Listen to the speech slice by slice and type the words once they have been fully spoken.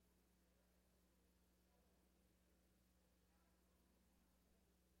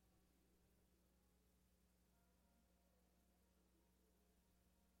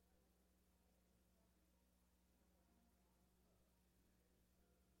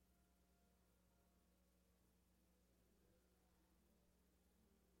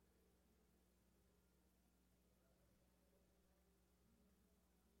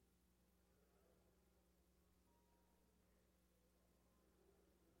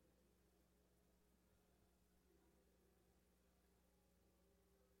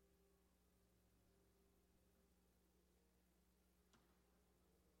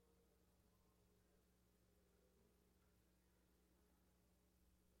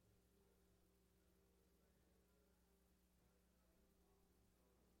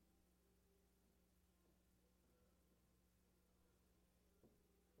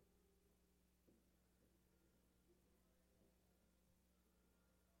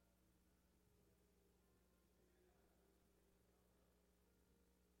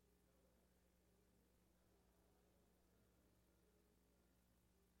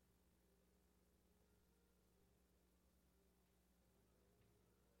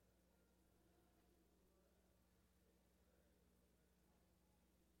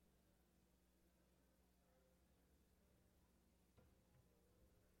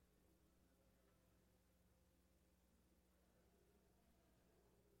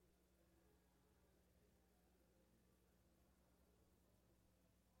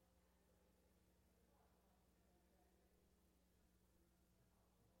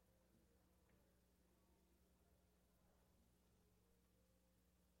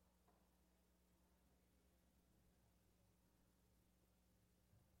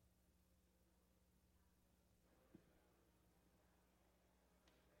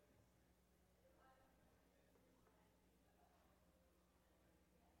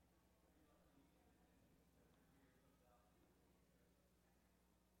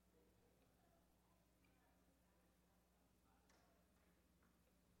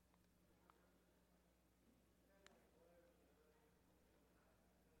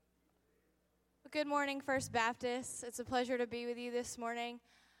Good morning, First Baptist. It's a pleasure to be with you this morning.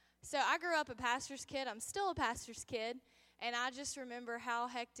 So I grew up a pastor's kid. I'm still a pastor's kid, and I just remember how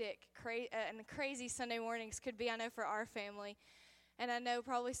hectic and crazy Sunday mornings could be, I know, for our family. And I know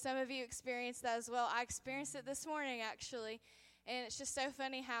probably some of you experienced that as well. I experienced it this morning, actually, and it's just so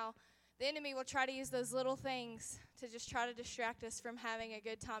funny how the enemy will try to use those little things to just try to distract us from having a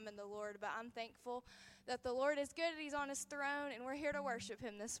good time in the Lord. But I'm thankful that the Lord is good, He's on His throne, and we're here to worship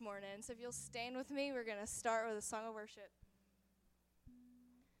Him this morning. So if you'll stand with me, we're going to start with a song of worship.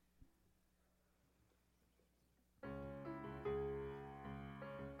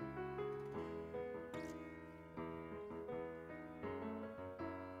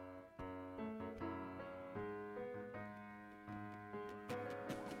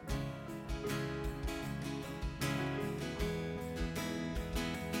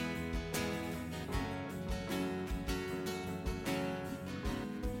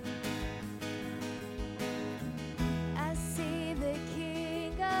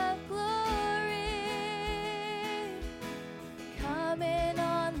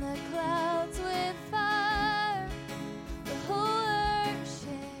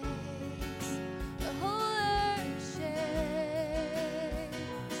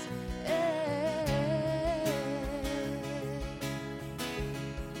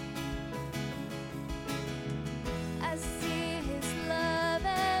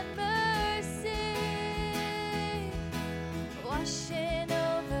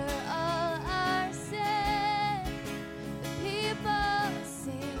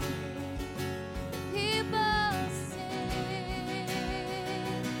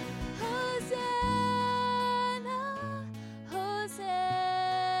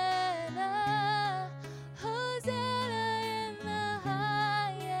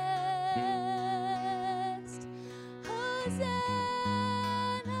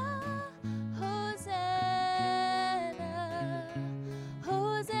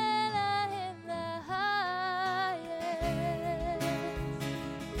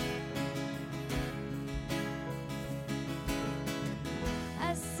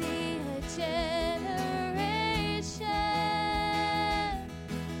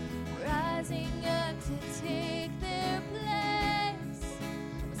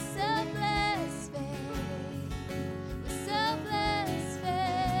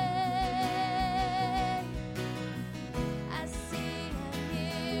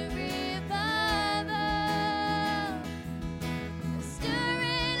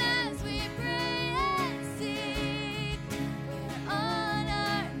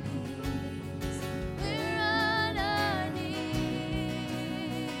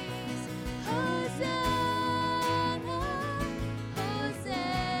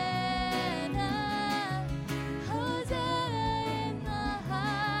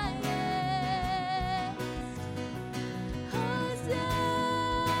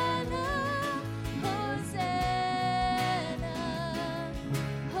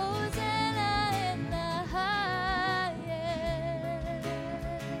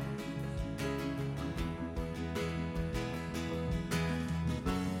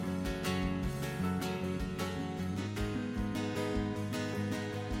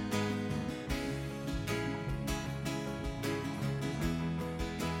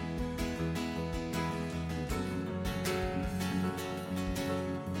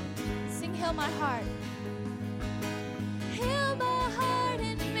 Heal my heart. Heal my heart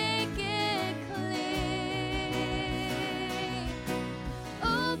and make it clean.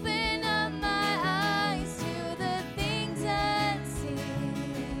 Open up my eyes to the things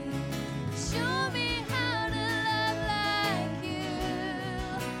unseen. Show me how to love like you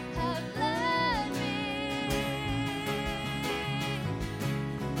have loved me.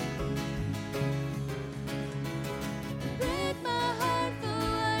 Break my heart for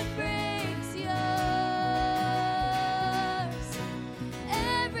what breaks yours.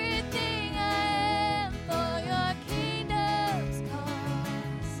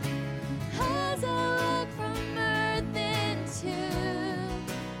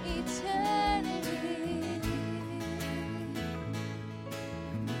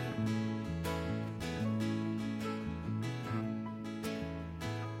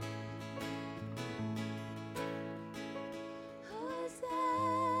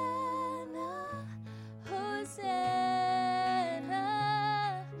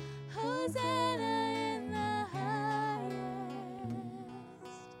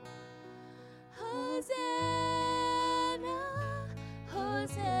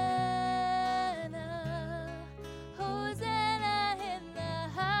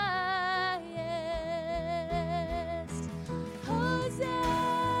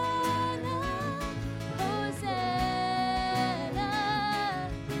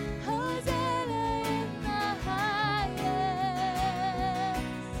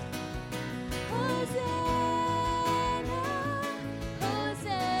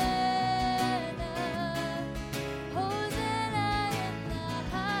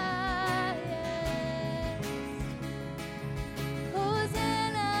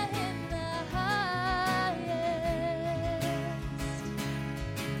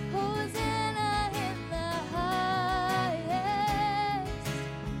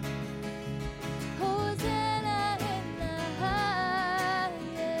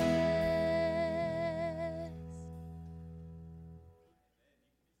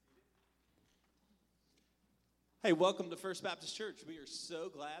 Hey, welcome to First Baptist Church. We are so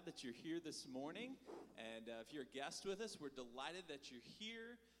glad that you're here this morning. And if you're a guest with us, we're delighted that you're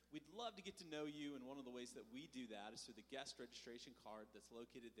here. We'd love to get to know you, and one of the ways that we do that is through the guest registration card that's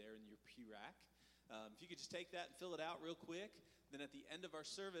located there in your pew rack. If you could just take that and fill it out real quick, then at the end of our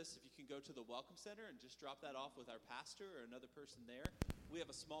service, if you can go to the Welcome Center and just drop that off with our pastor or another person there, we have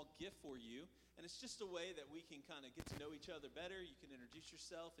a small gift for you. And it's just a way that we can kind of get to know each other better. You can introduce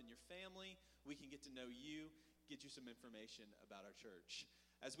yourself and your family. We can get to know you, get you some information about our church.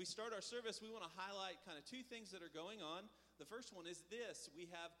 As we start our service, we want to highlight kind of two things that are going on. The first one is this.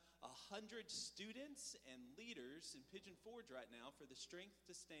 We have 100 students and leaders in Pigeon Forge right now for the Strength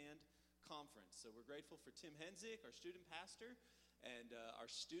to Stand conference. So we're grateful for Tim Henzik, our student pastor, and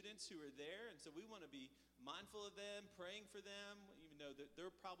our students who are there. And so we want to be mindful of them, praying for them, even though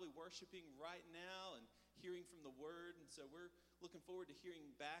they're probably worshiping right now and hearing from the Word. And so we're looking forward to hearing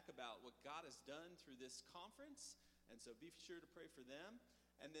back about what God has done through this conference. And so be sure to pray for them.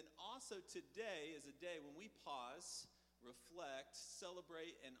 And then also today is a day when we pause, reflect,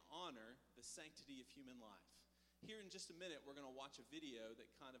 celebrate, and honor the sanctity of human life. Here in just a minute, we're going to watch a video that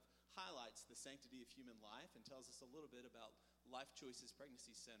kind of highlights the sanctity of human life and tells us a little bit about Life Choices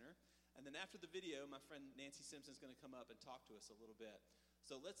Pregnancy Center. And then after the video, my friend Nancy Simpson is going to come up and talk to us a little bit.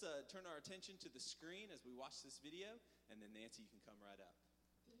 So let's turn our attention to the screen as we watch this video, and then Nancy, you can come right up.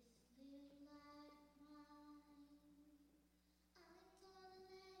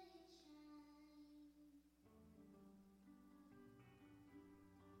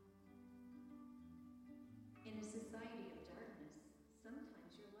 In a society of darkness,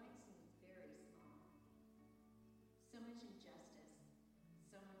 sometimes your light seems very small. So much injustice,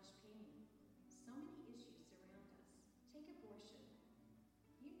 so much pain, so many issues surround us. Take abortion.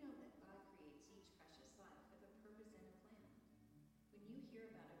 You know that God creates each precious life with a purpose and a plan. When you hear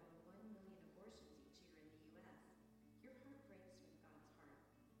about over 1 million abortions each year in the U.S., your heart breaks with God's heart.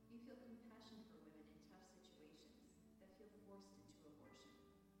 You feel compassion for women in tough situations that feel forced into abortion.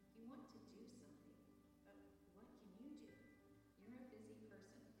 You want to do something, but what can you do? You're a busy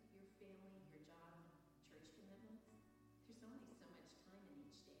person. Your family, your job, church commitments. There's only so much time in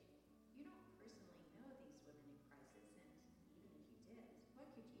each day. You don't personally know these women in crisis, and even if you did, what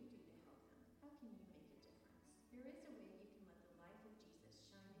could you do to help them? How can you make a difference? There is a way you can let the life of Jesus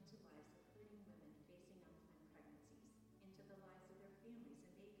shine into lives of hurting women facing unplanned pregnancies, into the lives of their families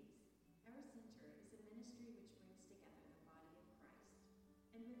and babies. Our center is a ministry which brings together the body of Christ.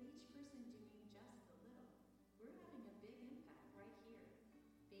 And with each person doing just a little, we're having a big impact right here.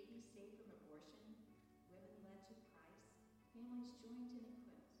 Babies saved from abortion, women led to Christ, families joined and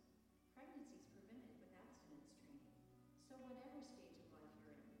equipped, pregnancies prevented with abstinence training. So whatever stage of life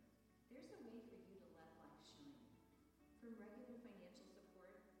you're in, there's a way for you to let life shine. From regular financial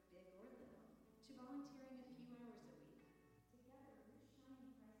support, big or little, to volunteering a few hours a week. Together, we're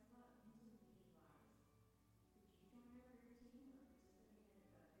shining Christ's love into needy lives. Could you join our prayer team or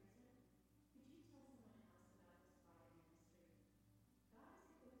participate in a fundraiser? Could you tell someone else about this vital ministry? God has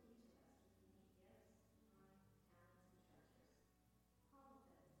equipped each of us with unique gifts, time, talents, and treasures. All of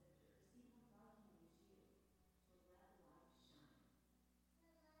them so to receive how God can use you to let light shine.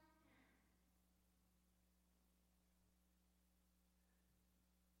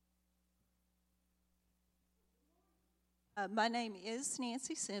 My name is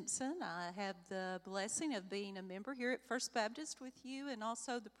Nancy Simpson. I have the blessing of being a member here at First Baptist with you, and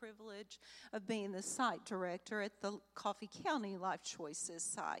also the privilege of being the site director at the Coffee County Life Choices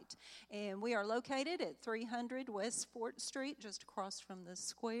site. And we are located at 300 West 4th Street, just across from the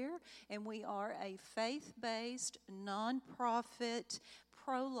square. And we are a faith-based, nonprofit,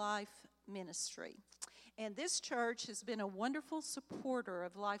 pro-life ministry. And this church has been a wonderful supporter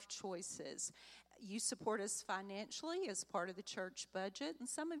of Life Choices. You support us financially as part of the church budget, and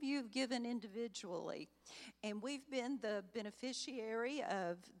some of you have given individually. And we've been the beneficiary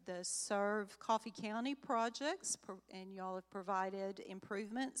of the Serve Coffee County projects, and y'all have provided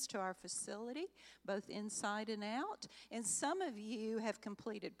improvements to our facility, both inside and out. And some of you have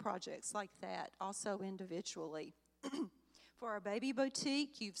completed projects like that, also individually. For our baby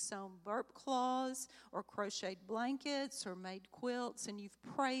boutique, you've sewn burp cloths or crocheted blankets or made quilts, and you've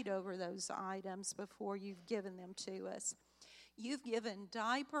prayed over those items before you've given them to us. You've given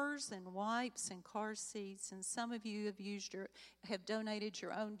diapers and wipes and car seats, and some of you have donated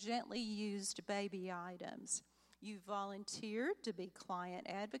your own gently used baby items. You've volunteered to be client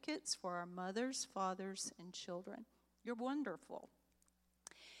advocates for our mothers, fathers, and children. You're wonderful.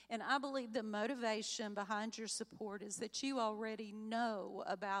 And I believe the motivation behind your support is that you already know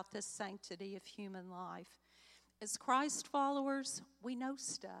about the sanctity of human life. As Christ followers, we know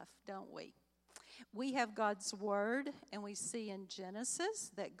stuff, don't we? We have God's Word, and we see in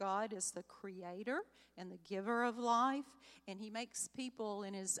Genesis that God is the creator and the giver of life, and He makes people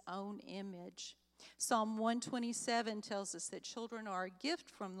in His own image. Psalm 127 tells us that children are a gift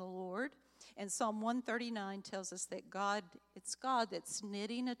from the Lord, and Psalm 139 tells us that it's God that's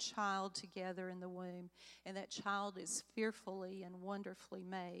knitting a child together in the womb, and that child is fearfully and wonderfully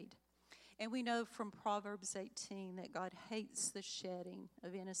made. And we know from Proverbs 18 that God hates the shedding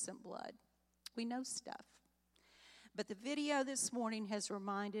of innocent blood. We know stuff. But the video this morning has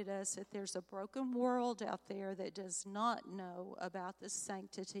reminded us that there's a broken world out there that does not know about the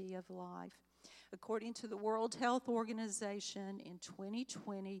sanctity of life. According to the World Health Organization, in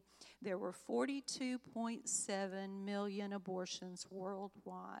 2020, there were 42.7 million abortions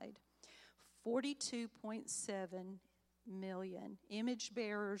worldwide. 42.7 million image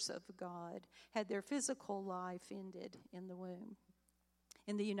bearers of God had their physical life ended in the womb.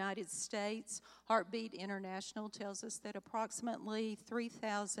 In the United States, Heartbeat International tells us that approximately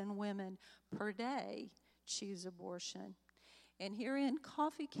 3,000 women per day choose abortion. And here in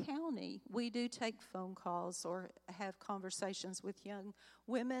Coffee County, we do take phone calls or have conversations with young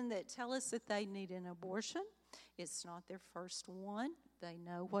women that tell us that they need an abortion. It's not their first one. They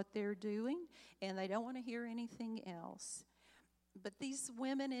know what they're doing, and they don't want to hear anything else. But these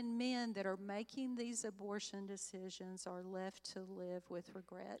women and men that are making these abortion decisions are left to live with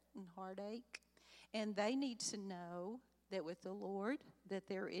regret and heartache. And they need to know that with the Lord, that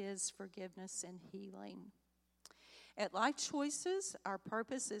there is forgiveness and healing. At Life Choices, our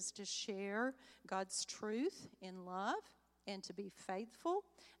purpose is to share God's truth in love and to be faithful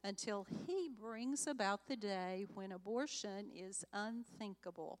until He brings about the day when abortion is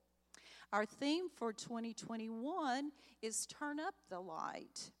unthinkable. Our theme for 2021 is Turn Up the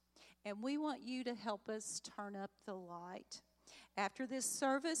Light, and we want you to help us turn up the light. After this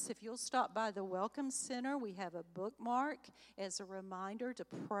service, if you'll stop by the Welcome Center, we have a bookmark as a reminder to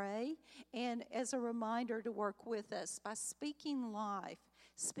pray and as a reminder to work with us by speaking life.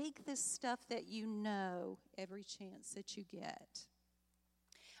 Speak this stuff that you know every chance that you get.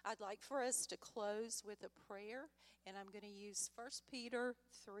 I'd like for us to close with a prayer, and I'm going to use 1 Peter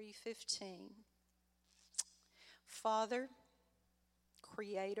 3:15. Father,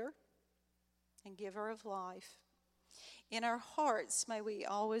 Creator, and Giver of life, in our hearts may we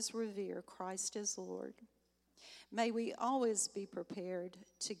always revere Christ as Lord. May we always be prepared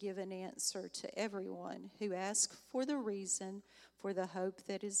to give an answer to everyone who asks for the reason for the hope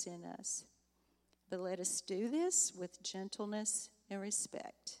that is in us. But let us do this with gentleness and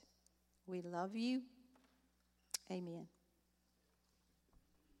respect. We love you. Amen.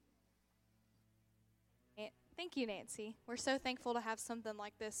 Thank you, Nancy. We're so thankful to have something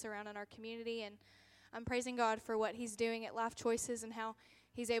like this surrounding our community, and I'm praising God for what He's doing at Life Choices and how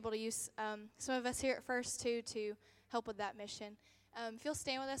He's able to use some of us here at First to help with that mission. If you'll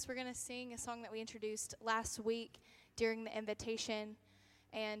stand with us, we're going to sing a song that we introduced last week during the invitation.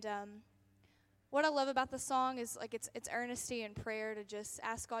 And what I love about the song is it's earnesty and prayer to just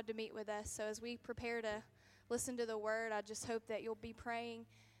ask God to meet with us. So as we prepare to listen to the Word, I just hope that you'll be praying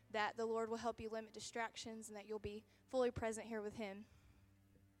that the Lord will help you limit distractions and that you'll be fully present here with Him.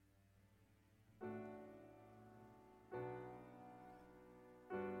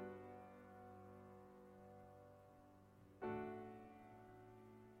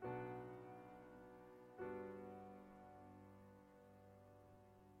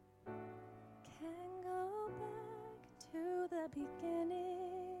 Can go back to the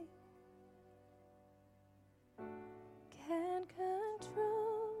beginning, can't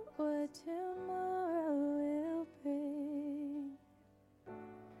control what tomorrow will bring,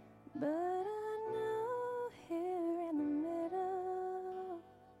 but I know here in the middle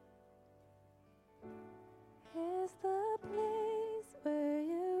is the place where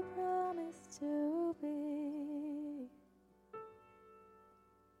you promised to be.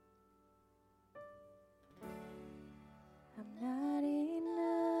 I'm not enough.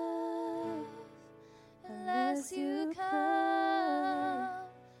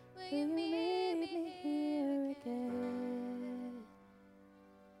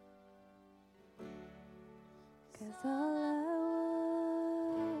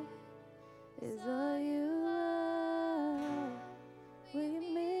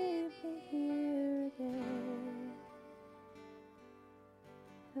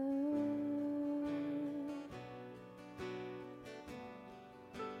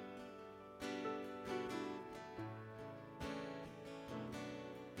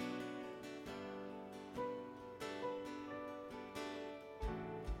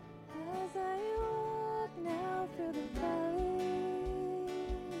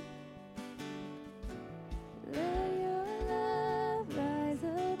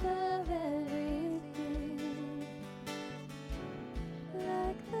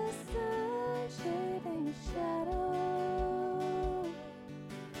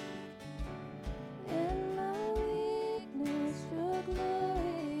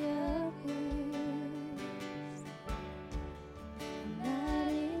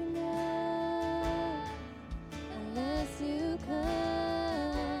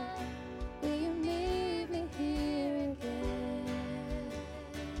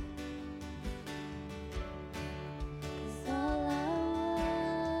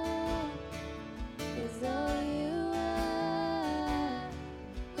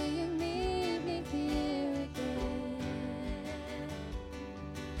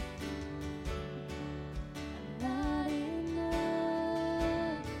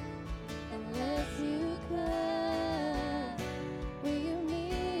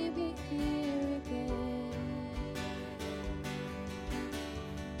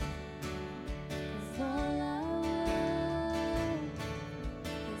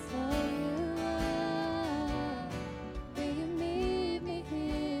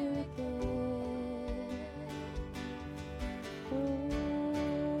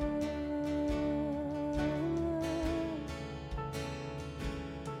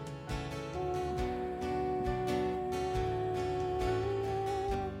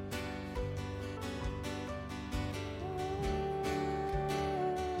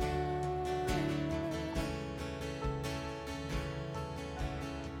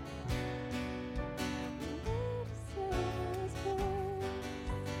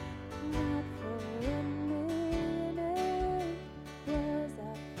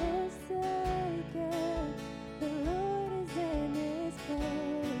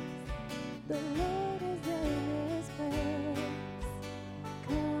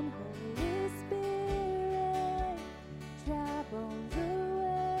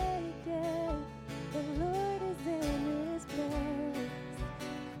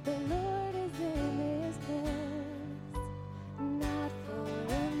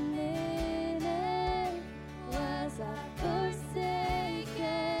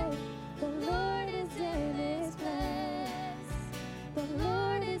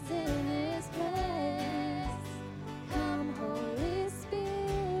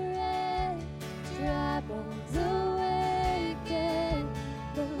 dry bones awaken.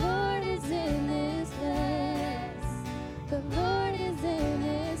 The Lord is in this place. The Lord is in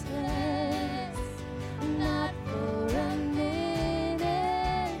this place. Not for a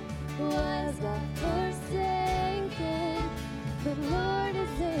minute was I forsaken. The Lord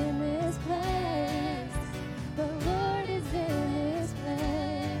is in this place. The Lord is in this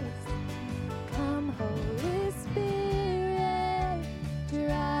place. Come, Holy Spirit,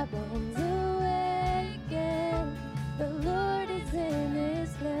 dry bones awaken. The Lord is in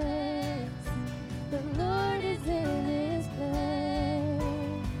this place. The Lord is in this place.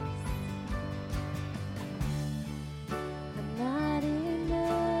 I'm not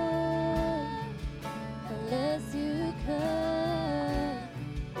enough unless you come.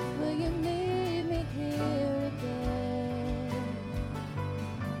 Will you meet me here again?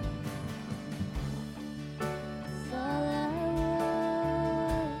 'Cause all I want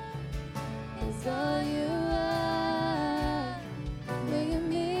is all you are. Will you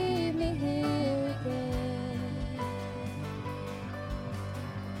meet me here again?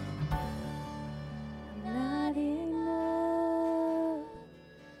 I'm not enough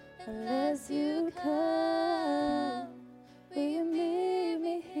unless you come. Will you meet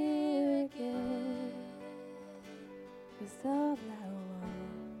me here again? 'Cause all I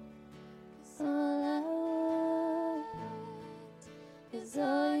want is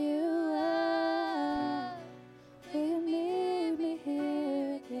all you are. Will you meet me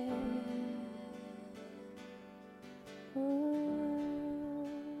here again? Oh,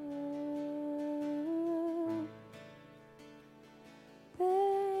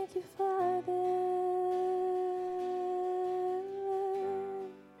 thank you, Father.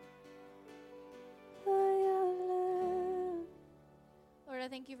 For your love. Lord, I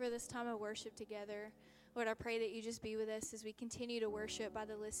thank you for this time of worship together. Lord, I pray that you just be with us as we continue to worship by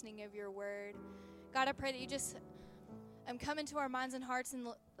the listening of your word. God, I pray that you just come into our minds and hearts and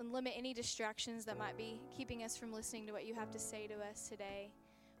limit any distractions that might be keeping us from listening to what you have to say to us today.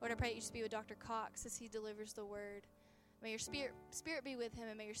 Lord, I pray that you just be with Dr. Cox as he delivers the word. May your spirit be with him,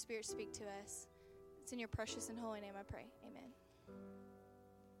 and may your spirit speak to us. It's in your precious and holy name I pray. Amen.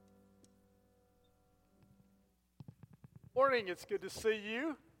 Morning, it's good to see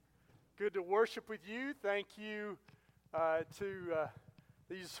you. Good to worship with you. Thank you to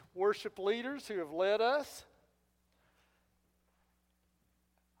these worship leaders who have led us.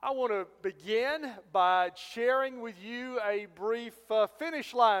 I want to begin by sharing with you a brief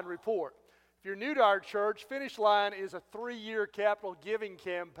Finish Line report. If you're new to our church, Finish Line is a 3-year capital giving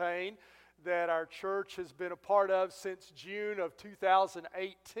campaign that our church has been a part of since June of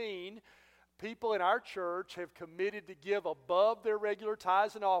 2018. People in our church have committed to give above their regular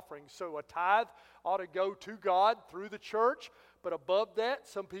tithes and offerings. So a tithe ought to go to God through the church, but above that,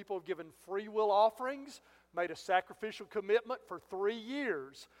 some people have given free will offerings, made a sacrificial commitment for 3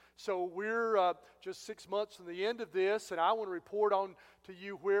 years. So we're just 6 months from the end of this, and I want to report on to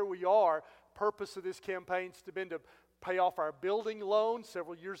you where we are. Purpose of this campaign has been to pay off our building loan.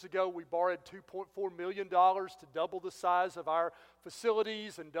 Several years ago, we borrowed $2.4 million to double the size of our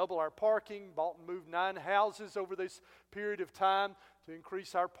facilities and double our parking. Bought and moved 9 houses over this period of time to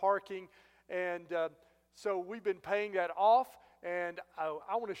increase our parking. And so we've been paying that off, and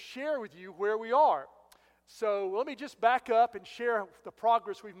I want to share with you where we are. So let me just back up and share the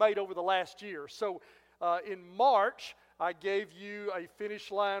progress we've made over the last year. So in March, I gave you a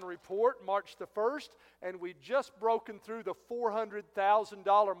Finish Line report, March the 1st, and we just broken through the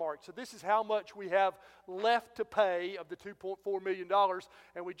 $400,000 mark. So this is how much we have left to pay of the $2.4 million,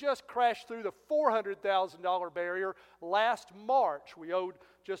 and we just crashed through the $400,000 barrier last March. We owed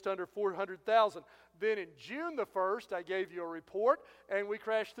just under $400,000. Then in June the 1st, I gave you a report, and we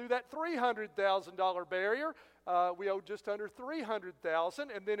crashed through that $300,000 barrier. We owed just under $300,000.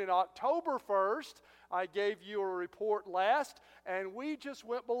 And then in October 1st, I gave you a report last, and we just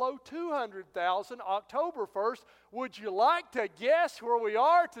went below $200,000 October 1st. Would you like to guess where we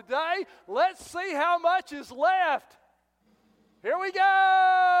are today? Let's see how much is left. Here we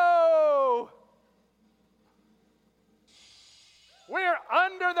go. We're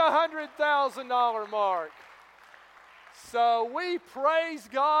under the $100,000 mark. So we praise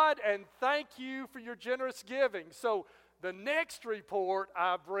God and thank you for your generous giving. So the next report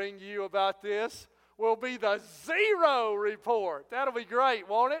I bring you about this will be the zero report. That'll be great,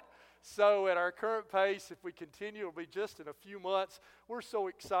 won't it? So at our current pace, if we continue, it'll be just in a few months. We're so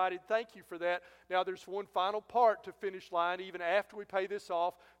excited. Thank you for that. Now there's one final part to Finish Line even after we pay this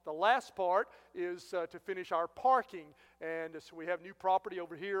off. The last part is to finish our parking. And so we have new property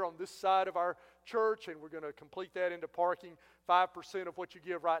over here on this side of our church, and we're going to complete that into parking 5% of what you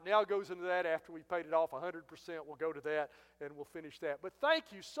give right now goes into that. After we paid it off, 100% will go to that, and we'll finish that. But thank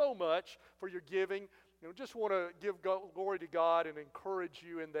you so much for your giving. Just want to give glory to God and encourage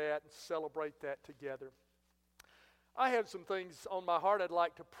you in that and celebrate that together. I have some things on my heart I'd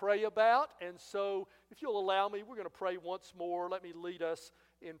like to pray about, and so if you'll allow me, we're going to pray once more. Let me lead us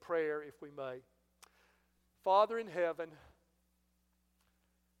in prayer, if we may. Father in heaven,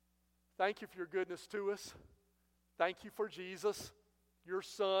 thank you for your goodness to us. Thank you for Jesus, your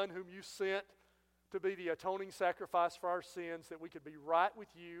Son, whom you sent to be the atoning sacrifice for our sins, that we could be right with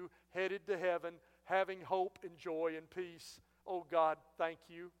you, headed to heaven, having hope and joy and peace. Oh God, thank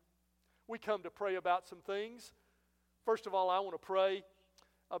you. We come to pray about some things. First of all, I want to pray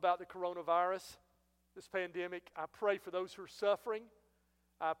about the coronavirus, this pandemic. I pray for those who are suffering.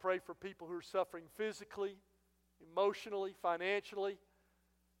 I pray for people who are suffering physically, emotionally, financially.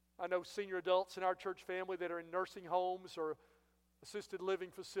 I know senior adults in our church family that are in nursing homes or assisted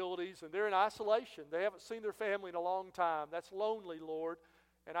living facilities, and they're in isolation. They haven't seen their family in a long time. That's lonely, Lord.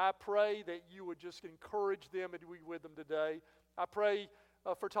 And I pray that you would just encourage them and be with them today. I pray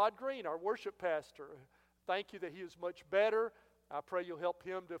for Todd Green, our worship pastor. Thank you that he is much better. I pray you'll help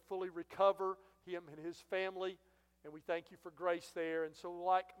him to fully recover, him and his family. And we thank you for grace there. And so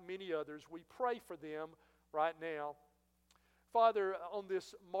like many others, we pray for them right now. Father, on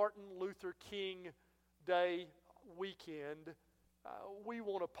this Martin Luther King Day weekend, we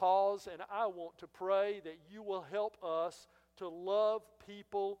want to pause, and I want to pray that you will help us to love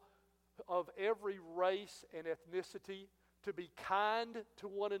people of every race and ethnicity, to be kind to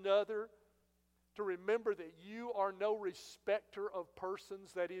one another, to remember that you are no respecter of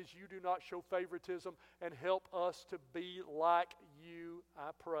persons, that is, you do not show favoritism, and help us to be like you, I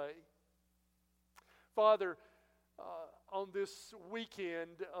pray. Father, on this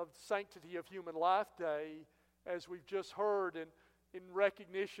weekend of Sanctity of Human Life Day, as we've just heard, and in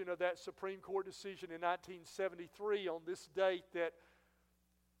recognition of that Supreme Court decision in 1973 on this date that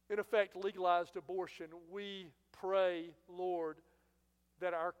in effect legalized abortion, we pray, Lord,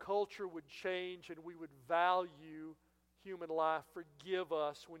 that our culture would change and we would value human life. Forgive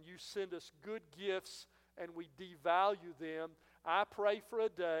us when you send us good gifts and we devalue them. I pray for a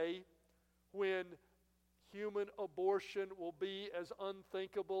day when human abortion will be as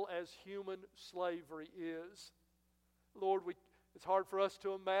unthinkable as human slavery is. Lord, it's hard for us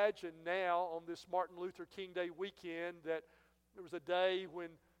to imagine now on this Martin Luther King Day weekend that there was a day when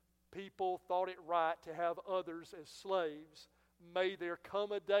people thought it right to have others as slaves. May there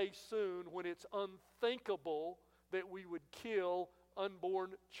come a day soon when it's unthinkable that we would kill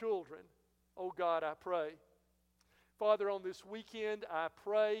unborn children. Oh God, I pray. Father, on this weekend, I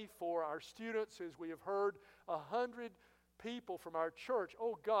pray for our students, as we have heard 100 people from our church.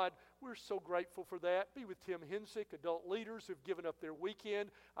 Oh God, we're so grateful for that. Be with Tim Hensick, adult leaders who've given up their weekend.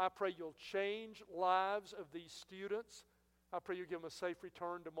 I pray you'll change lives of these students. I pray you'll give them a safe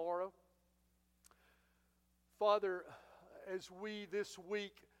return tomorrow. Father, as we this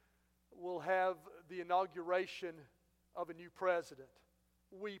week will have the inauguration of a new president,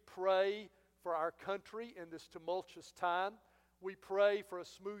 we pray for our country in this tumultuous time. We pray for a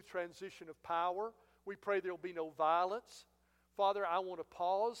smooth transition of power. We pray there will be no violence. Father, I want to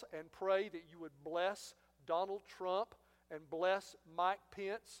pause and pray that you would bless Donald Trump and bless Mike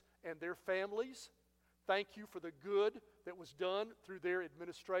Pence and their families. Thank you for the good that was done through their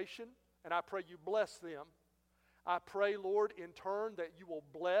administration, and I pray you bless them. I pray, Lord, in turn that you will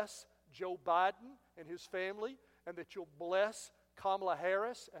bless Joe Biden and his family, and that you'll bless Kamala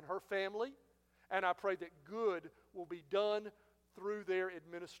Harris and her family, and I pray that good will be done through their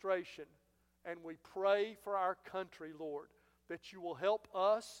administration. And we pray for our country, Lord, that you will help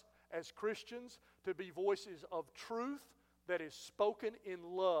us as Christians to be voices of truth that is spoken in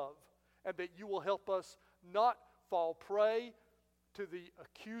love, and that you will help us not fall prey to the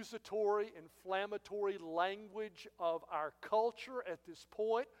accusatory, inflammatory language of our culture at this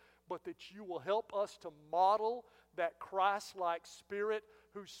point, but that you will help us to model that Christ-like spirit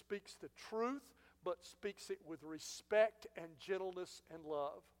who speaks the truth, but speaks it with respect and gentleness and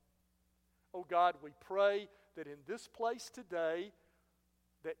love. Oh God, we pray that in this place today,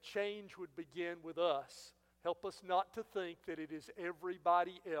 that change would begin with us. Help us not to think that it is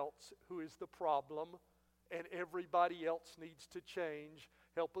everybody else who is the problem and everybody else needs to change.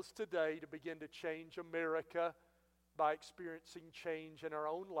 Help us today to begin to change America by experiencing change in our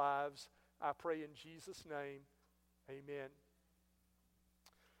own lives. I pray in Jesus' name, amen.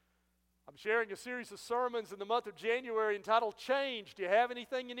 I'm sharing a series of sermons in the month of January entitled Change. Do you have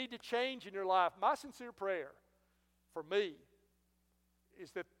anything you need to change in your life? My sincere prayer for me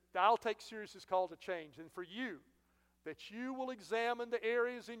is that I'll take serious this call to change. And for you, that you will examine the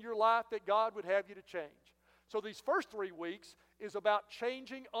areas in your life that God would have you to change. So these first 3 weeks is about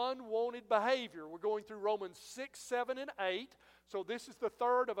changing unwanted behavior. We're going through Romans 6, 7, and 8. So this is the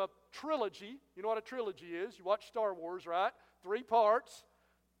third of a trilogy. You know what a trilogy is. You watch Star Wars, right? 3 parts.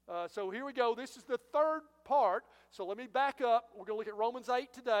 So here we go. This is the third part. So let me back up. We're going to look at Romans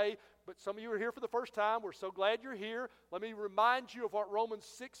 8 today. But some of you are here for the first time. We're so glad you're here. Let me remind you of what Romans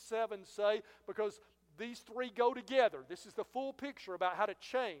 6, 7 say, because these 3 go together. This is the full picture about how to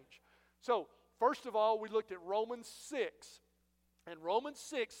change. So first of all, we looked at Romans 6. And Romans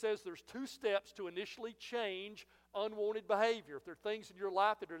 6 says there's 2 steps to initially change unwanted behavior. If there are things in your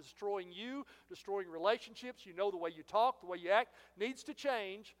life that are destroying you, destroying relationships, you know the way you talk, the way you act, needs to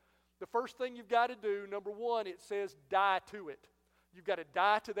change. The first thing you've got to do, number 1, it says die to it. You've got to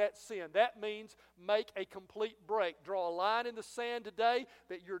die to that sin. That means make a complete break. Draw a line in the sand today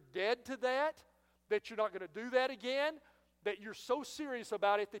that you're dead to that you're not going to do that again, that you're so serious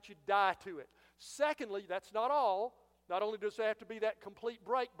about it that you die to it. Secondly, that's not all. Not only does there have to be that complete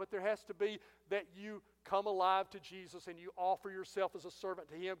break, but there has to be that you come alive to Jesus and you offer yourself as a servant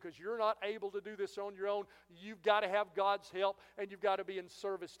to Him, because you're not able to do this on your own. You've got to have God's help, and you've got to be in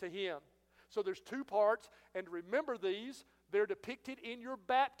service to Him. So there's 2 parts, and remember these. They're depicted in your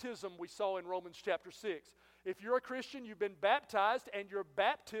baptism we saw in Romans chapter 6. If you're a Christian, you've been baptized, and your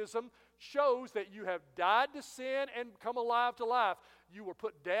baptism shows that you have died to sin and come alive to life. You were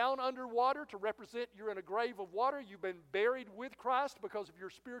put down under water to represent you're in a grave of water. You've been buried with Christ because of your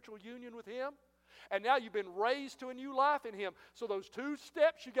spiritual union with Him. And now you've been raised to a new life in Him. So those 2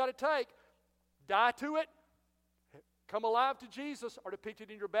 steps you got to take, die to it, come alive to Jesus, are depicted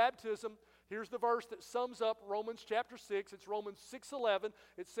in your baptism. Here's the verse that sums up Romans chapter 6. It's Romans 6:11.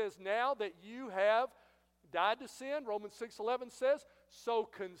 It says, now that you have died to sin, Romans 6:11 says, so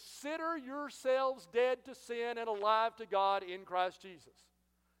consider yourselves dead to sin and alive to God in Christ Jesus.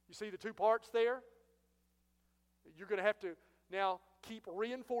 You see the 2 parts there? You're going to have to now keep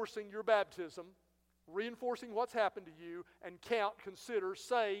reinforcing your baptism, reinforcing what's happened to you, and consider,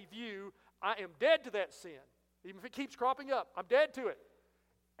 say, view, I am dead to that sin. Even if it keeps cropping up, I'm dead to it.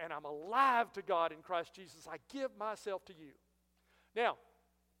 And I'm alive to God in Christ Jesus. I give myself to you. Now,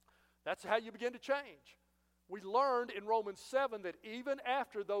 that's how you begin to change. We learned in Romans 7 that even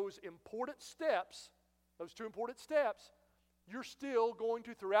after those important steps, those 2 important steps, you're still going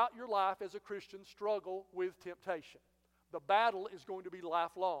to, throughout your life as a Christian, struggle with temptation. The battle is going to be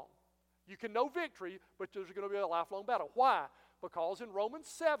lifelong. You can know victory, but there's going to be a lifelong battle. Why? Because in Romans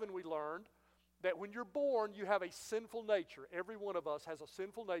 7 we learned that when you're born, you have a sinful nature. Every one of us has a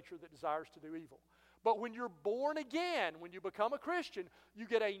sinful nature that desires to do evil. But when you're born again, when you become a Christian, you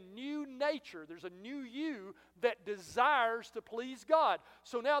get a new nature. There's a new you that desires to please God.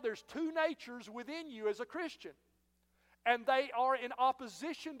 So now there's 2 natures within you as a Christian. And they are in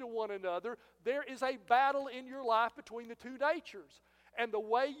opposition to one another. There is a battle in your life between the 2 natures. And the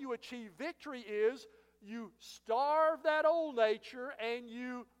way you achieve victory is you starve that old nature and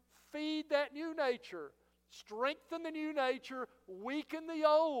you feed that new nature. Strengthen the new nature, weaken the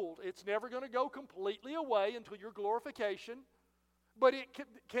old. It's never going to go completely away until your glorification, but it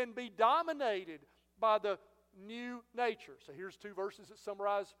can be dominated by the new nature. So here's 2 verses that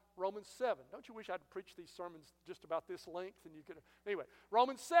summarize Romans 7. Don't you wish I'd preach these sermons just about this length? And you could. Anyway,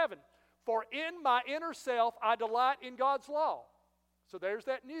 Romans 7. For in my inner self I delight in God's law. So there's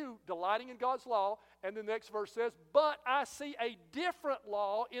that new, delighting in God's law. And the next verse says, but I see a different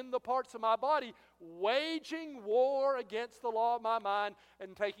law in the parts of my body, waging war against the law of my mind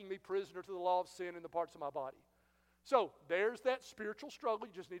and taking me prisoner to the law of sin in the parts of my body. So there's that spiritual struggle.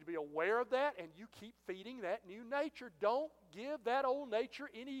 You just need to be aware of that, and you keep feeding that new nature. Don't give that old nature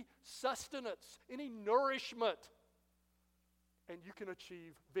any sustenance, any nourishment, and you can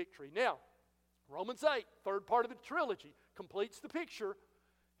achieve victory. Now, Romans 8, third part of the trilogy, completes the picture.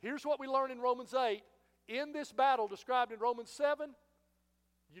 Here's what we learn in Romans 8. In this battle described in Romans 7,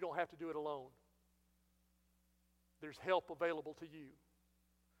 you don't have to do it alone. There's help available to you.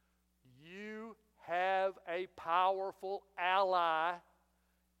 You have a powerful ally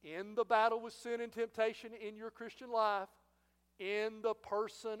in the battle with sin and temptation in your Christian life, in the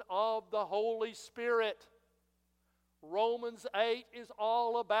person of the Holy Spirit. Romans 8 is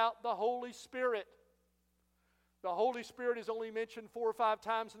all about the Holy Spirit. The Holy Spirit is only mentioned 4 or 5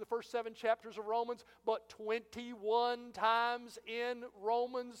 times in the first 7 chapters of Romans, but 21 times in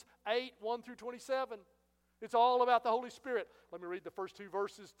Romans 8, 1 through 27. It's all about the Holy Spirit. Let me read the first 2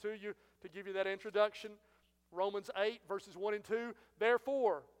 verses to you to give you that introduction. Romans 8, verses 1 and 2.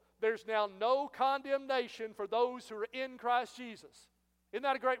 Therefore, there's now no condemnation for those who are in Christ Jesus. Isn't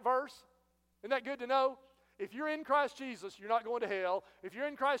that a great verse? Isn't that good to know? if you're in Christ Jesus, you're not going to hell. If you're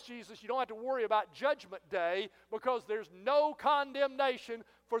in Christ Jesus, you don't have to worry about Judgment Day because there's no condemnation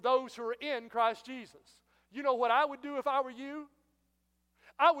for those who are in Christ Jesus. You know what I would do if I were you?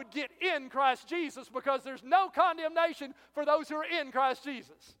 I would get in Christ Jesus because there's no condemnation for those who are in Christ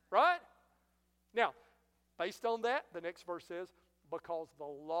Jesus, right? Now, based on that, the next verse says, because the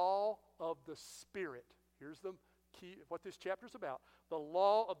law of the Spirit, here's the key, what this chapter is about. The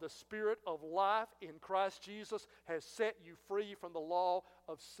law of the Spirit of life in Christ Jesus has set you free from the law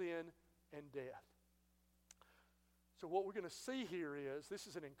of sin and death. So what we're going to see here is, this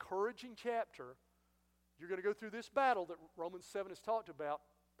is an encouraging chapter. You're going to go through this battle that Romans 7 has talked about,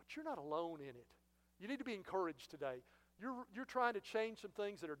 but you're not alone in it. You need to be encouraged today. You're trying to change some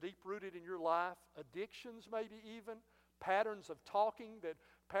things that are deep-rooted in your life, addictions maybe even, patterns of talking,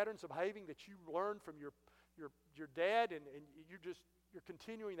 patterns of behaving that you learned from your dad, and you're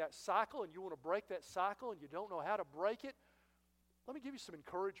continuing that cycle, and you want to break that cycle, and you don't know how to break it. Let me give you some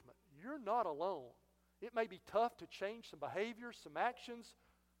encouragement. You're not alone. It may be tough to change some behaviors, some actions,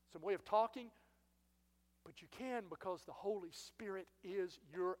 some way of talking, but you can because the Holy Spirit is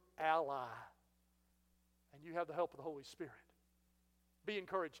your ally. And you have the help of the Holy Spirit. Be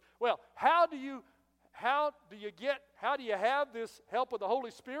encouraged. Well, how do you have this help of the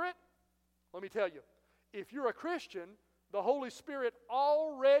Holy Spirit? Let me tell you. If you're a Christian, the Holy Spirit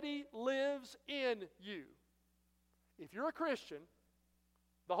already lives in you. If you're a Christian,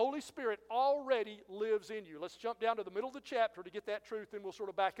 the Holy Spirit already lives in you. Let's jump down to the middle of the chapter to get that truth, then we'll sort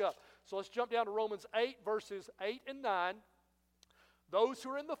of back up. So let's jump down to Romans 8, verses 8 and 9. Those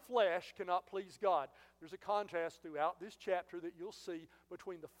who are in the flesh cannot please God. There's a contrast throughout this chapter that you'll see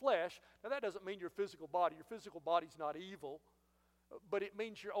between the flesh. Now that doesn't mean your physical body. Your physical body's not evil. But it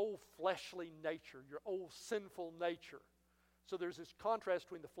means your old fleshly nature, your old sinful nature. So there's this contrast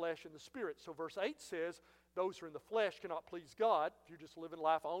between the flesh and the spirit. So verse 8 says, those who are in the flesh cannot please God. If you're just living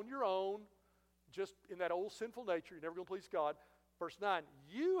life on your own, just in that old sinful nature, you're never going to please God. Verse 9,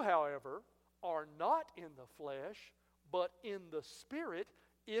 you, however, are not in the flesh, but in the Spirit,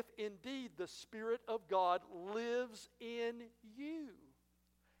 if indeed the Spirit of God lives in you.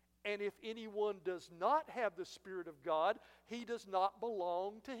 And if anyone does not have the Spirit of God, he does not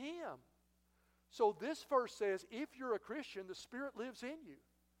belong to him. So this verse says, if you're a Christian, the Spirit lives in you.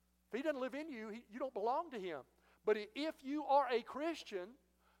 If he doesn't live in you, you don't belong to him. But if you are a Christian,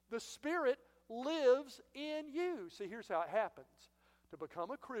 the Spirit lives in you. See, here's how it happens. To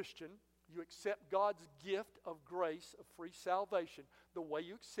become a Christian, you accept God's gift of grace, of free salvation. The way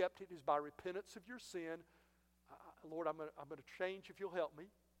you accept it is by repentance of your sin. Lord, I'm going to change if you'll help me.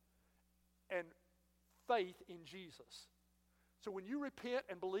 And faith in Jesus. So when you repent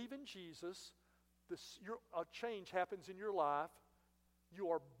and believe in Jesus, a change happens in your life. You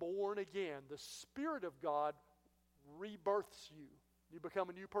are born again. The Spirit of God rebirths you. You become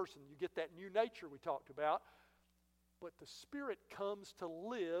a new person. You get that new nature we talked about. But the Spirit comes to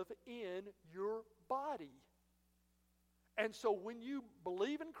live in your body. And so when you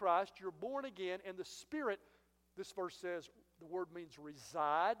believe in Christ, you're born again, and the Spirit, this verse says, the word means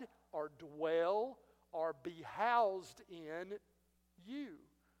reside or dwell or be housed in you.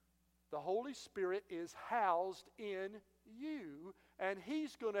 The Holy Spirit is housed in you, and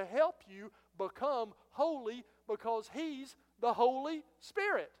He's going to help you become holy because He's the Holy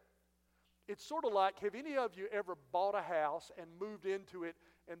Spirit. It's sort of like, have any of you ever bought a house and moved into it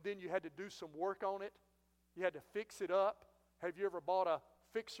and then you had to do some work on it? You had to fix it up? Have you ever bought a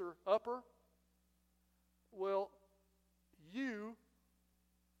fixer-upper? Well, you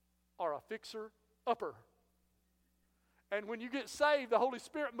are a fixer-upper. And when you get saved, the Holy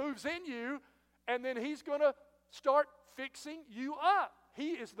Spirit moves in you, and then He's going to start fixing you up.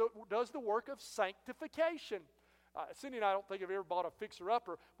 He does the work of sanctification. Cindy and I don't think I've ever bought a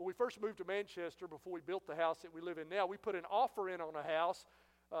fixer-upper. When we first moved to Manchester, before we built the house that we live in now, we put an offer in on a house,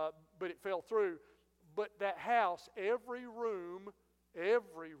 but it fell through. But that house, every room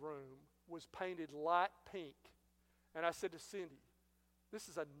was painted light pink. And I said to Cindy, this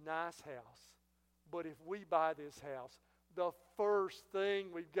is a nice house, but if we buy this house, the first thing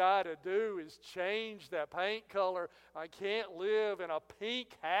we've got to do is change that paint color. I can't live in a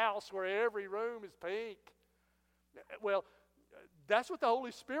pink house where every room is pink. Well, that's what the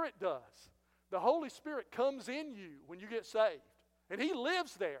Holy Spirit does. The Holy Spirit comes in you when you get saved. And He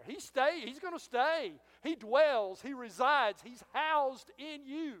lives there. He's going to stay. He dwells. He resides. He's housed in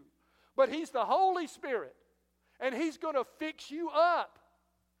you. But He's the Holy Spirit. And He's going to fix you up.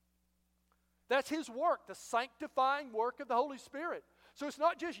 That's His work, the sanctifying work of the Holy Spirit. So it's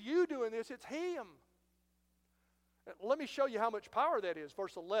not just you doing this, it's Him. Let me show you how much power that is.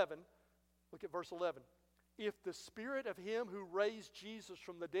 Verse 11. Look at verse 11. if the Spirit of Him who raised Jesus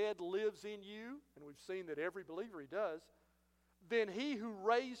from the dead lives in you, and we've seen that every believer He does, then He who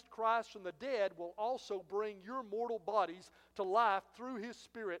raised Christ from the dead will also bring your mortal bodies to life through His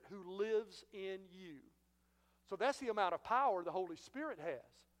Spirit who lives in you. So that's the amount of power the Holy Spirit has.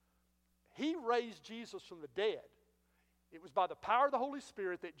 He raised Jesus from the dead. It was by the power of the Holy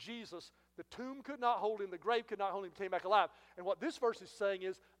Spirit that Jesus, the tomb could not hold him, the grave could not hold him, came back alive. And what this verse is saying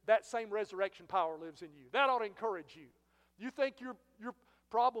is that same resurrection power lives in you. That ought to encourage you. You think your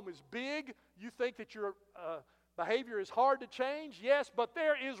problem is big? You think that your behavior is hard to change? Yes, but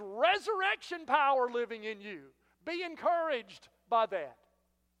there is resurrection power living in you. Be encouraged by that.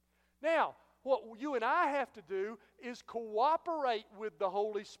 Now, what you and I have to do is cooperate with the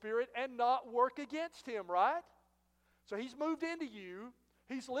Holy Spirit and not work against Him, right? So He's moved into you.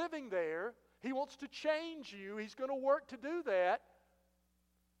 He's living there. He wants to change you. He's going to work to do that.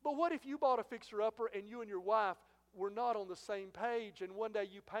 But what if you bought a fixer-upper and you and your wife were not on the same page, and one day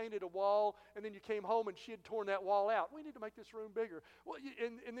you painted a wall, and then you came home and she had torn that wall out? We need to make this room bigger. Well,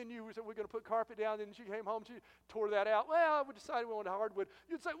 and then you said, we're going to put carpet down, and she came home, she tore that out. Well, we decided we wanted hardwood.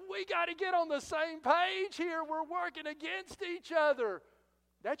 You'd say, we got to get on the same page here. We're working against each other.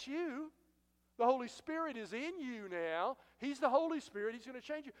 That's you. The Holy Spirit is in you now. He's the Holy Spirit. He's going to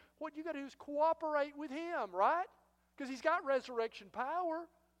change you. What you got to do is cooperate with Him, right? Because He's got resurrection power.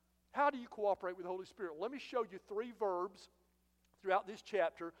 How do you cooperate with the Holy Spirit? Let me show you 3 verbs throughout this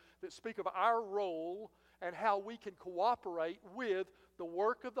chapter that speak of our role and how we can cooperate with the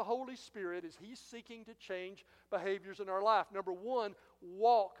work of the Holy Spirit as He's seeking to change behaviors in our life. Number 1,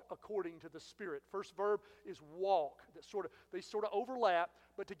 walk according to the Spirit. First verb is walk. They sort of overlap,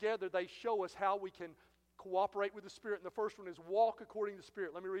 but together they show us how we can cooperate with the Spirit. And the first one is walk according to the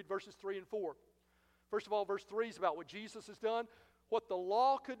Spirit. Let me read verses 3 and 4. First of all, verse 3 is about what Jesus has done. What the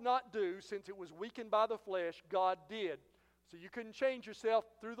law could not do, since it was weakened by the flesh, God did. So you couldn't change yourself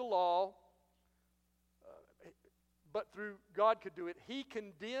through the law, but through God could do it. He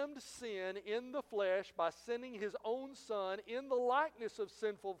condemned sin in the flesh by sending His own Son in the likeness of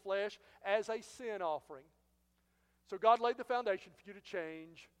sinful flesh as a sin offering. So God laid the foundation for you to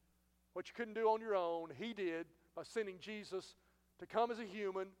change. What you couldn't do on your own, He did by sending Jesus to come as a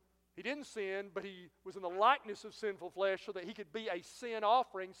human. He didn't sin, but He was in the likeness of sinful flesh so that He could be a sin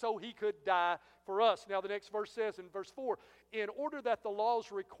offering, so He could die for us. Now the next verse says in verse 4, in order that the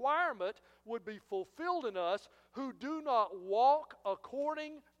law's requirement would be fulfilled in us who do not walk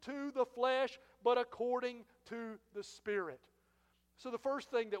according to the flesh, but according to the Spirit. So the first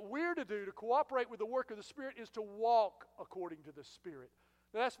thing that we're to do to cooperate with the work of the Spirit is to walk according to the Spirit.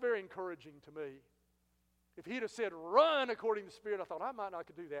 Now that's very encouraging to me. If He'd have said, run according to the Spirit, I thought, I might not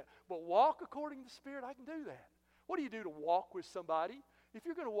could do that. But walk according to the Spirit, I can do that. What do you do to walk with somebody? If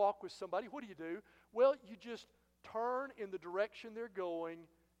you're going to walk with somebody, what do? Well, you just turn in the direction they're going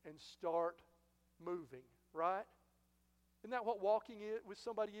and start moving, right? Isn't that what walking with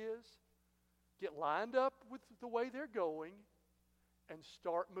somebody is? Get lined up with the way they're going and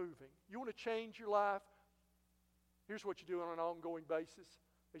start moving. You want to change your life? Here's what you do on an ongoing basis.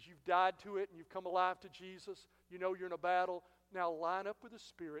 As you've died to it and you've come alive to Jesus, you know you're in a battle. Now line up with the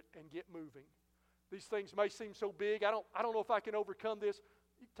Spirit and get moving. These things may seem so big. I don't know if I can overcome this.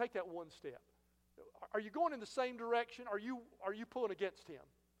 You take that one step. Are you going in the same direction? Are you pulling against Him?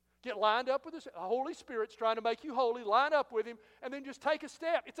 Get lined up with the Holy Spirit's trying to make you holy. Line up with Him and then just take a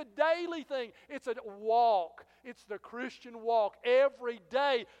step. It's a daily thing. It's a walk. It's the Christian walk every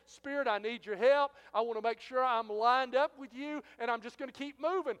day. Spirit, I need your help. I want to make sure I'm lined up with you, and I'm just going to keep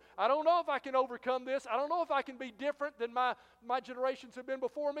moving. I don't know if I can overcome this. I don't know if I can be different than my generations have been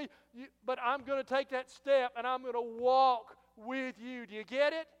before me, but I'm going to take that step, and I'm going to walk with you. Do you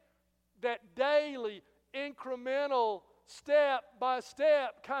get it? That daily, incremental,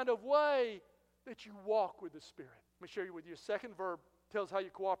 step-by-step kind of way that you walk with the Spirit. Let me share with you a second verb. Tells how you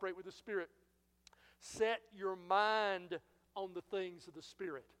cooperate with the Spirit. Set your mind on the things of the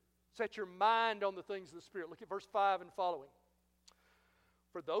Spirit. Set your mind on the things of the Spirit. Look at verse 5 and following.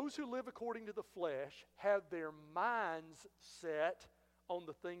 For those who live according to the flesh have their minds set on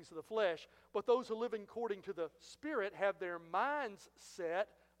the things of the flesh, but those who live according to the Spirit have their minds set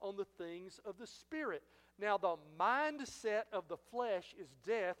on the things of the Spirit. Now, the mindset of the flesh is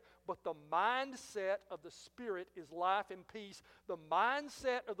death, but the mindset of the Spirit is life and peace. The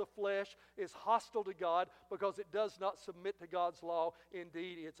mindset of the flesh is hostile to God because it does not submit to God's law.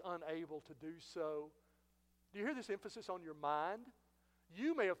 Indeed, it's unable to do so. Do you hear this emphasis on your mind?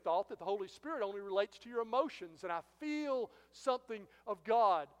 You may have thought that the Holy Spirit only relates to your emotions, and I feel something of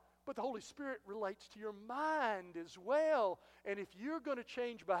God. But the Holy Spirit relates to your mind as well. And if you're going to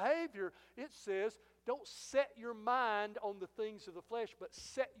change behavior, it says don't set your mind on the things of the flesh, but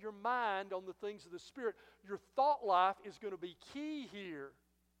set your mind on the things of the Spirit. Your thought life is going to be key here.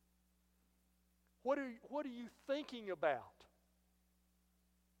 What are you thinking about?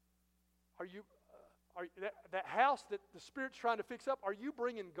 Are you that house that the Spirit's trying to fix up, are you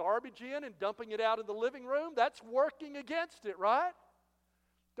bringing garbage in and dumping it out in the living room? That's working against it, right?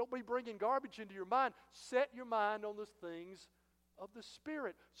 Don't be bringing garbage into your mind. Set your mind on the things of the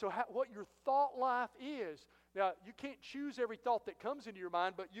Spirit. So what your thought life is. Now, you can't choose every thought that comes into your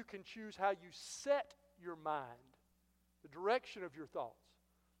mind, but you can choose how you set your mind, the direction of your thoughts.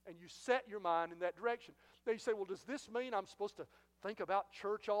 And you set your mind in that direction. Now you say, well, does this mean I'm supposed to think about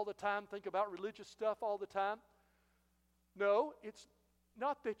church all the time, think about religious stuff all the time? No, it's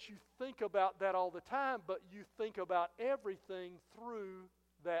not that you think about that all the time, but you think about everything through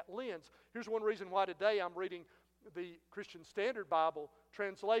that lens. Here's one reason why today I'm reading the Christian Standard Bible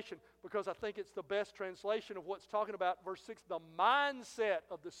translation, because I think it's the best translation of what's talking about. Verse 6, the mindset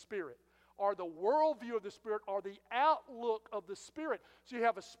of the Spirit, or the worldview of the Spirit, or the outlook of the Spirit. So you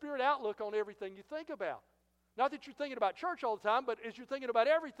have a Spirit outlook on everything you think about. Not that you're thinking about church all the time, but as you're thinking about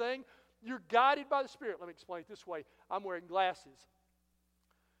everything, you're guided by the Spirit. Let me explain it this way. I'm wearing glasses,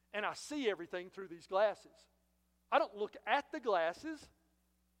 and I see everything through these glasses. I don't look at the glasses.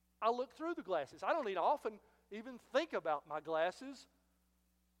 I look through the glasses. I don't often even think about my glasses,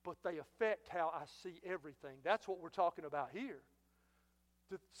 but they affect how I see everything. That's what we're talking about here.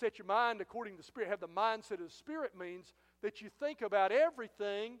 To set your mind according to the Spirit, have the mindset of the Spirit, means that you think about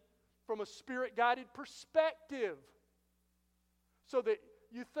everything from a Spirit-guided perspective. So that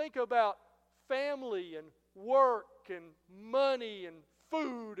you think about family and work and money and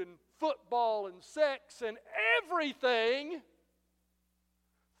food and football and sex and everything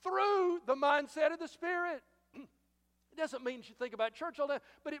through the mindset of the Spirit. It doesn't mean you think about church all the time,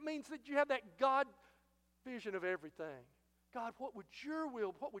 but it means that you have that God vision of everything. God, what would your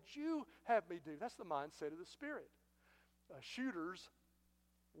will, what would you have me do? That's the mindset of the Spirit. Shooters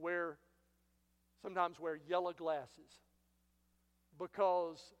sometimes wear yellow glasses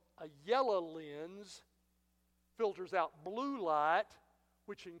because a yellow lens filters out blue light,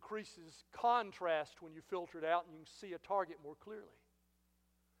 which increases contrast when you filter it out and you can see a target more clearly.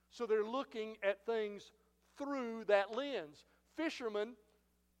 So they're looking at things through that lens. Fishermen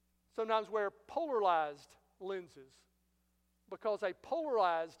sometimes wear polarized lenses because a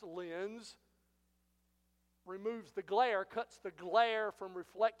polarized lens removes the glare, cuts the glare from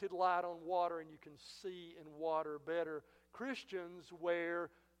reflected light on water, and you can see in water better. Christians wear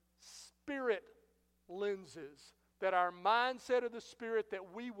Spirit lenses, that our mindset of the Spirit,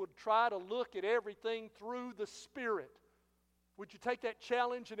 that we would try to look at everything through the Spirit. Would you take that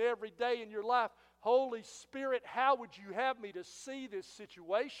challenge in every day in your life? Holy Spirit, how would you have me to see this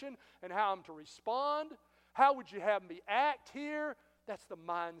situation and how I'm to respond? How would you have me act here? That's the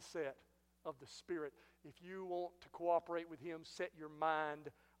mindset of the Spirit. If you want to cooperate with Him, set your mind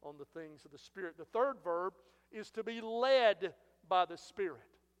on the things of the Spirit. The third verb is to be led by the Spirit.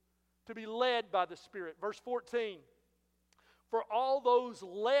 To be led by the Spirit. Verse 14. For all those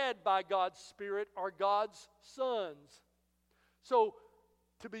led by God's Spirit are God's sons. So,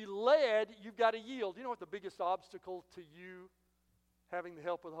 to be led, you've got to yield. You know what the biggest obstacle to you having the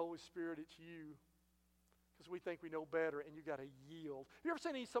help of the Holy Spirit? It's you. Because we think we know better, and you've got to yield. Have you ever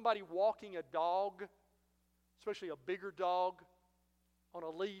seen somebody walking a dog, especially a bigger dog, on a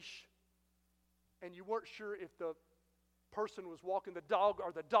leash, and you weren't sure if the person was walking the dog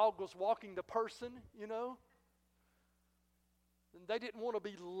or the dog was walking the person, you know? And they didn't want to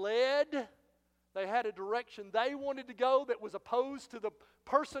be led. They had a direction they wanted to go that was opposed to the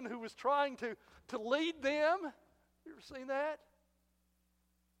person who was trying to lead them. You ever seen that?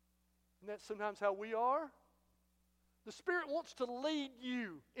 And that's sometimes how we are. The Spirit wants to lead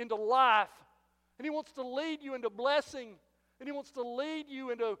you into life. And He wants to lead you into blessing. And He wants to lead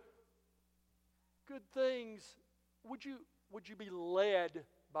you into good things. Would you be led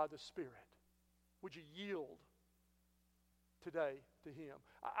by the Spirit? Would you yield today to Him?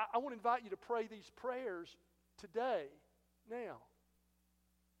 I want to invite you to pray these prayers today, now.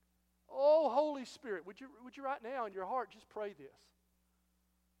 Oh, Holy Spirit, would you right now in your heart just pray this?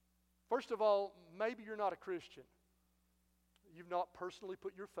 First of all, maybe you're not a Christian. You've not personally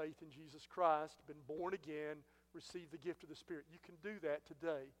put your faith in Jesus Christ, been born again, received the gift of the Spirit. You can do that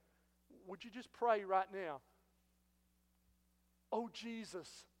today. Would you just pray right now? Oh, Jesus,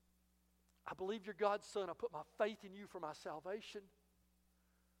 I believe you're God's Son. I put my faith in you for my salvation.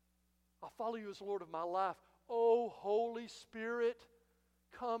 I follow you as Lord of my life. Oh, Holy Spirit,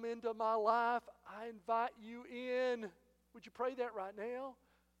 come into my life. I invite you in. Would you pray that right now?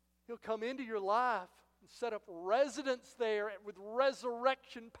 He'll come into your life and set up residence there with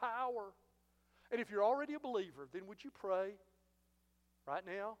resurrection power. And if you're already a believer, then would you pray right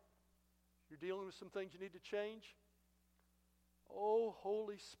now? You're dealing with some things you need to change. Oh,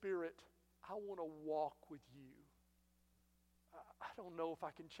 Holy Spirit, I want to walk with you. I don't know if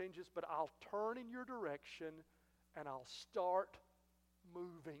I can change this, but I'll turn in your direction and I'll start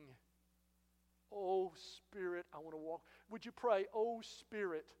moving. Oh, Spirit, I want to walk. Would you pray, oh,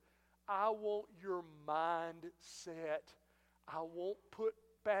 Spirit, I want your mind set. I won't put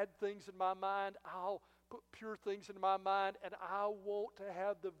bad things in my mind. I'll put pure things in my mind, and I want to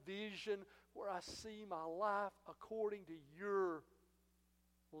have the vision where I see my life according to your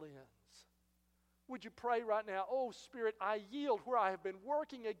lens. Would you pray right now, oh, Spirit, I yield where I have been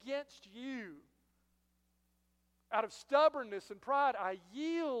working against you. Out of stubbornness and pride, I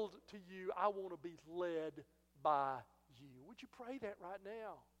yield to you. I want to be led by you. Would you pray that right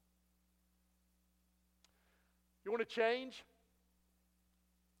now? You want to change?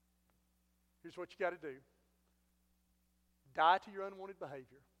 Here's what you got to do. Die to your unwanted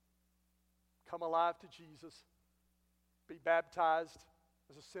behavior. Come alive to Jesus. Be baptized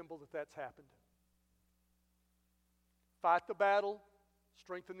as a symbol that that's happened. Fight the battle.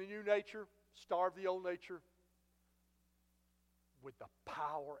 Strengthen the new nature. Starve the old nature. With the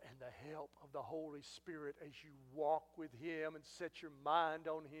power and the help of the Holy Spirit as you walk with Him and set your mind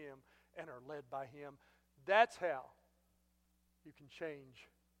on Him and are led by Him. That's how you can change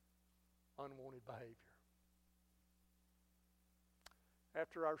unwanted behavior.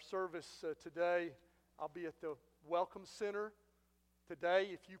 After our service today, I'll be at the Welcome Center. Today,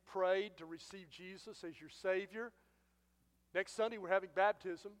 if you prayed to receive Jesus as your Savior, next Sunday we're having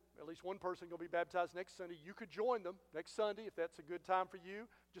baptism. At least one person going to be baptized next Sunday. You could join them next Sunday if that's a good time for you.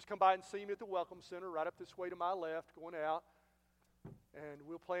 Just come by and see me at the Welcome Center right up this way to my left going out. And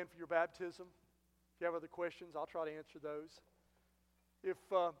we'll plan for your baptism. If you have other questions, I'll try to answer those. If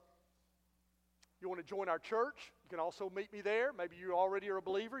you want to join our church, you can also meet me there. Maybe you already are a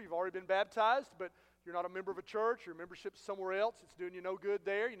believer. You've already been baptized, but you're not a member of a church. Your membership's somewhere else. It's doing you no good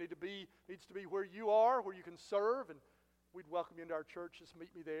there. You needs to be where you are, where you can serve, and we'd welcome you into our church. Just meet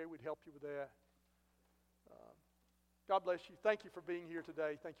me there. We'd help you with that. God bless you. Thank you for being here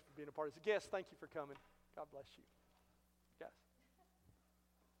today. Thank you for being a part. As a guest, thank you for coming. God bless you. Guys.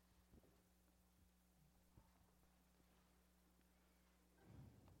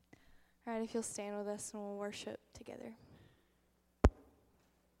 All right, if you'll stand with us and we'll worship together.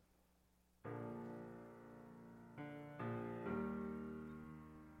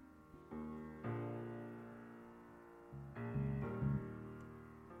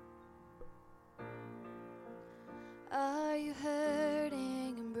 Are you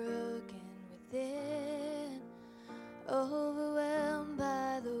hurting and broken within? Overwhelmed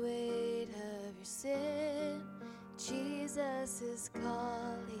by the weight of your sin? Jesus is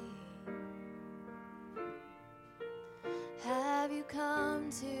calling. Have you come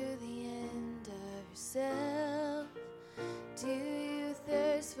to the end of yourself? Do you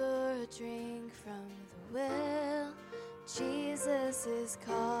thirst for a drink from the well? Jesus is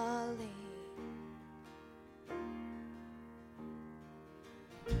calling.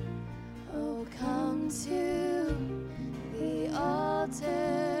 Oh, come to the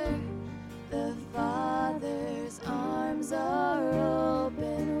altar. The Father's arms are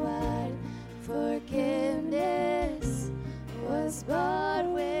open wide. Forgiveness was bought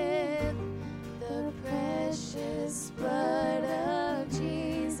with the precious blood of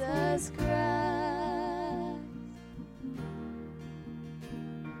Jesus Christ.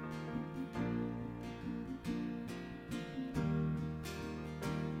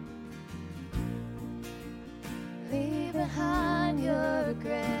 Leave behind your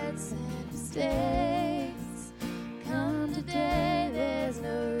regrets and mistakes. Come today, there's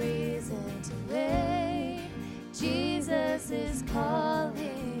no reason to wait. Jesus is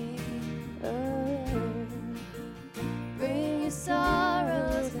calling. Bring your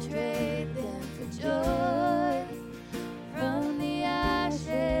sorrows and trade them for joy. From the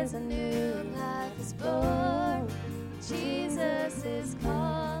ashes, a new life is born. Jesus is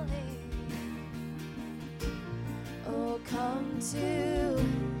calling. Oh, come to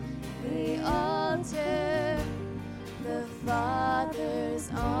the altar. The Father's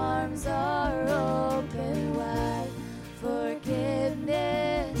arms are open wide.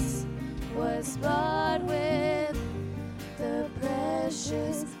 Forgiveness was bought with the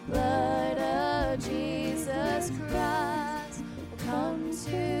precious blood of Jesus Christ. Come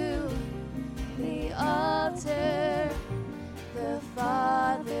to the altar. The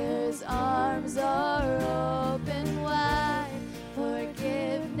Father's arms are open wide.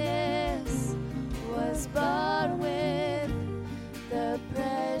 Forgiveness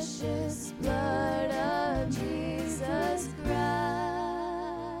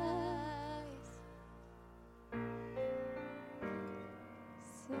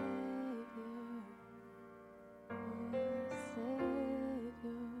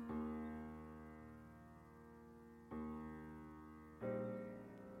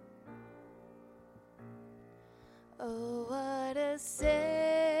Oh, what a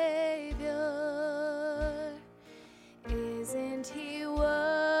Savior. Isn't he wonderful?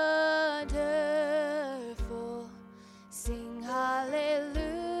 Sing hallelujah.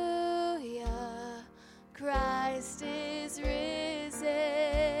 Christ is risen.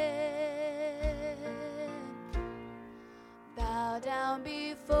 Bow down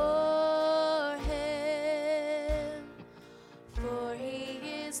before him, for he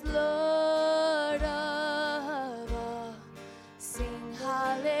is Lord of all. Sing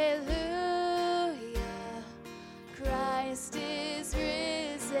hallelujah. Christ is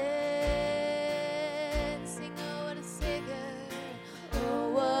risen. Sing, oh, what a Savior. Oh,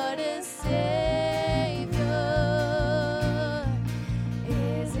 what a Savior.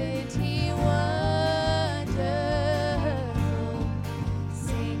 Isn't he wonderful?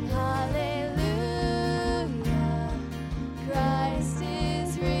 Sing hallelujah. Christ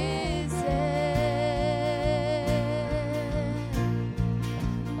is risen.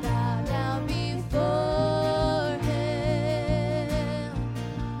 Bow down before him,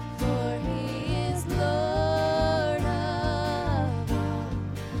 for he is Lord of all.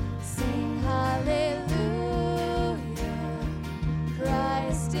 Sing hallelujah.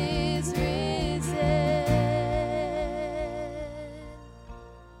 Christ is risen.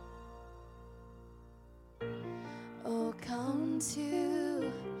 Oh, come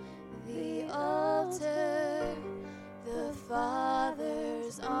to the altar. The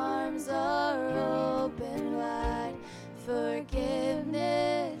Father's arms are open wide.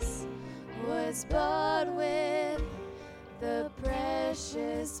 Forgiveness was bought with the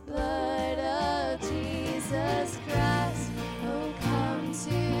precious blood of Jesus Christ. Oh, come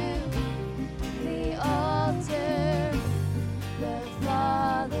to the altar. The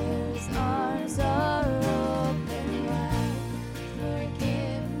Father's arms are open wide.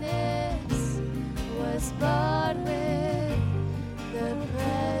 Forgiveness was bought with the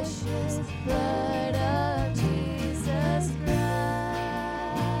precious blood of Jesus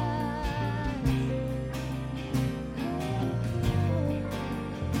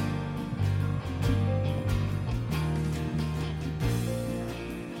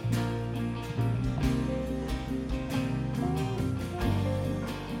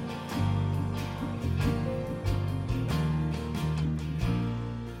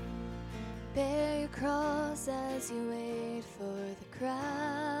Bear your cross as you wait for the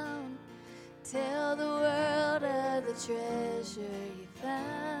crown. Tell the world of the treasure you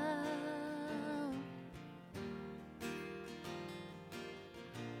found.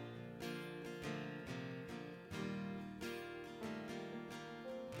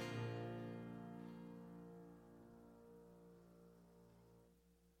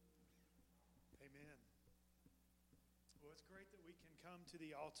 Amen. Well, it's great that we can come to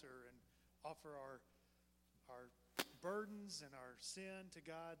the altar and offer our burdens and our sin to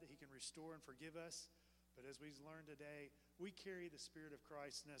God, that he can restore and forgive us. But as we've learned today, we carry the Spirit of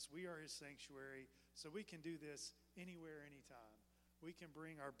Christ in us. We are his sanctuary, so we can do this anywhere, anytime. We can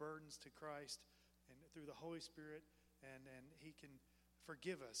bring our burdens to Christ and through the Holy Spirit, and he can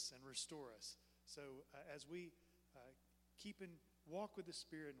forgive us and restore us. So as we walk with the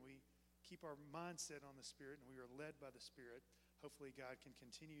Spirit, and we keep our mindset on the Spirit, and we are led by the Spirit, hopefully God can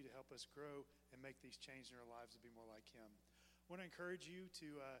continue to help us grow and make these changes in our lives to be more like him. I want to encourage you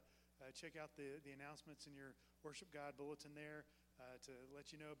to check out the announcements in your Worship God bulletin there to let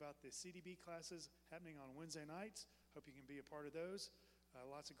you know about the CDB classes happening on Wednesday nights. Hope you can be a part of those.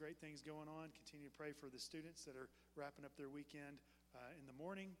 Lots of great things going on. Continue to pray for the students that are wrapping up their weekend in the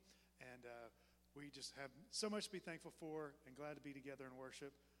morning. And we just have so much to be thankful for and glad to be together in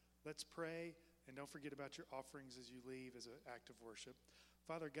worship. Let's pray, and don't forget about your offerings as you leave as an act of worship.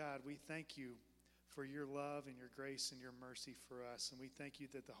 Father God, we thank you for your love and your grace and your mercy for us. And we thank you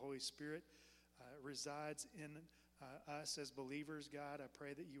that the Holy Spirit resides in us as believers. God, I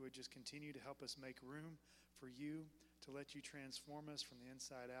pray that you would just continue to help us make room for you, to let you transform us from the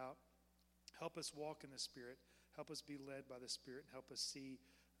inside out. Help us walk in the Spirit. Help us be led by the Spirit. Help us see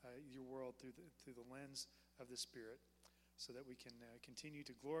your world through the lens of the Spirit, so that we can continue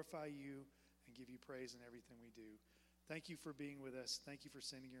to glorify you and give you praise in everything we do. Thank you for being with us. Thank you for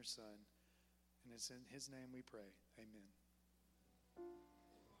sending your Son. And it's in his name we pray. Amen.